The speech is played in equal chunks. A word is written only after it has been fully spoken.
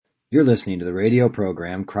You're listening to the radio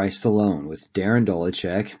program Christ Alone with Darren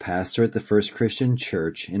Dolichek, pastor at the First Christian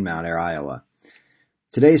Church in Mount Ayr, Iowa.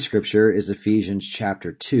 Today's scripture is Ephesians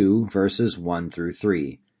chapter 2, verses 1 through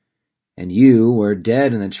 3. And you were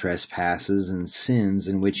dead in the trespasses and sins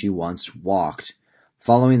in which you once walked,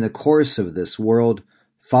 following the course of this world,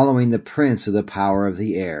 following the prince of the power of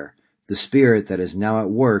the air, the spirit that is now at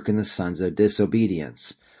work in the sons of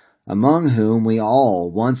disobedience, among whom we all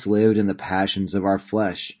once lived in the passions of our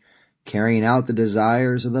flesh, carrying out the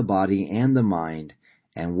desires of the body and the mind,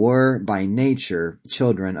 and were by nature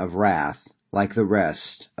children of wrath, like the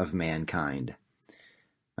rest of mankind.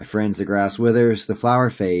 My friends, the grass withers, the flower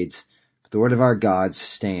fades, but the word of our God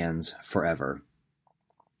stands forever.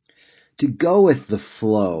 To go with the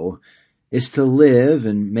flow is to live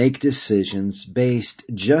and make decisions based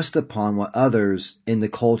just upon what others in the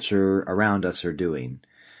culture around us are doing.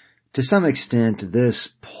 To some extent,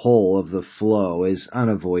 this pull of the flow is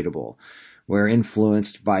unavoidable. We're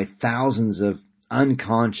influenced by thousands of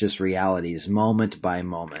unconscious realities moment by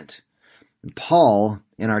moment. And Paul,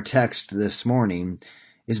 in our text this morning,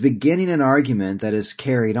 is beginning an argument that is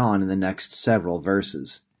carried on in the next several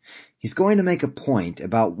verses. He's going to make a point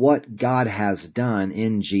about what God has done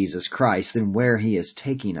in Jesus Christ and where he is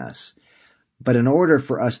taking us. But in order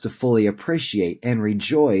for us to fully appreciate and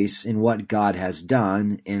rejoice in what God has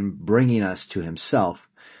done in bringing us to himself,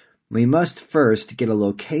 we must first get a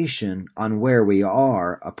location on where we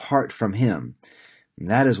are apart from him. And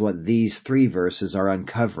that is what these 3 verses are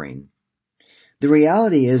uncovering. The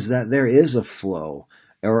reality is that there is a flow,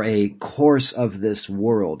 or a course of this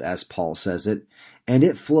world, as Paul says it, and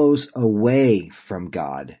it flows away from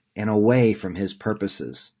God and away from his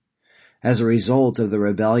purposes. As a result of the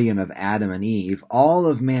rebellion of Adam and Eve, all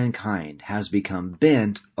of mankind has become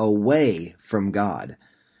bent away from God.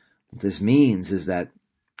 What this means is that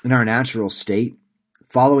in our natural state,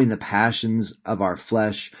 following the passions of our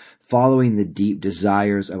flesh, following the deep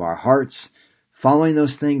desires of our hearts, following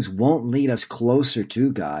those things won't lead us closer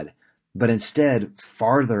to God, but instead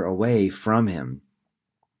farther away from him.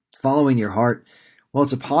 Following your heart, well,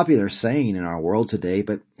 it's a popular saying in our world today,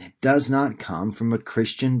 but it does not come from a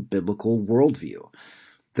Christian biblical worldview.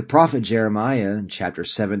 The prophet Jeremiah, in chapter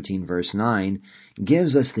 17, verse 9,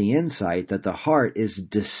 gives us the insight that the heart is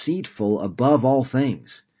deceitful above all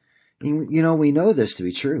things. We know this to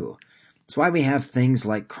be true. That's why we have things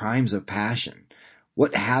like crimes of passion.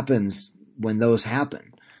 What happens when those happen?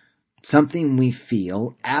 Something we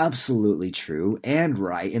feel absolutely true and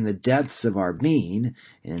right in the depths of our being,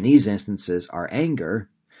 and in these instances our anger,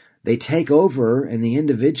 they take over and the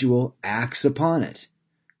individual acts upon it.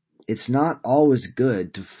 It's not always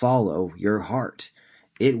good to follow your heart.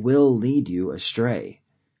 It will lead you astray.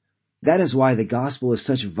 That is why the gospel is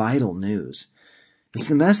such vital news. It's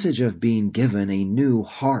the message of being given a new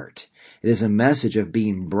heart. It is a message of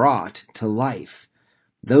being brought to life.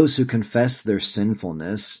 Those who confess their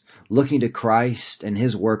sinfulness, looking to Christ and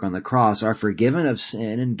his work on the cross, are forgiven of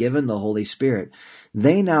sin and given the Holy Spirit.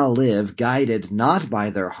 They now live guided not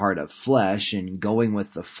by their heart of flesh and going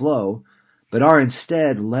with the flow, but are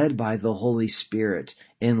instead led by the Holy Spirit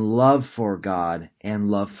in love for God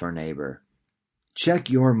and love for neighbor. Check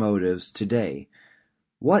your motives today.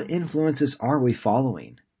 What influences are we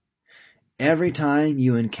following? Every time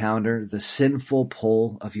you encounter the sinful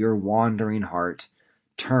pull of your wandering heart,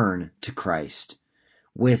 turn to Christ.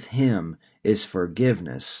 With him is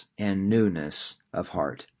forgiveness and newness of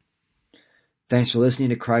heart. Thanks for listening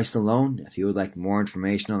to Christ Alone. If you would like more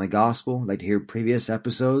information on the gospel, like to hear previous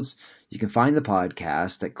episodes, you can find the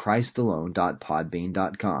podcast at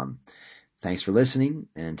christalone.podbean.com. Thanks for listening,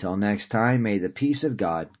 and until next time, may the peace of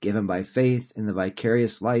God, given by faith in the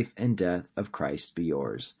vicarious life and death of Christ, be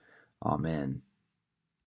yours. Amen.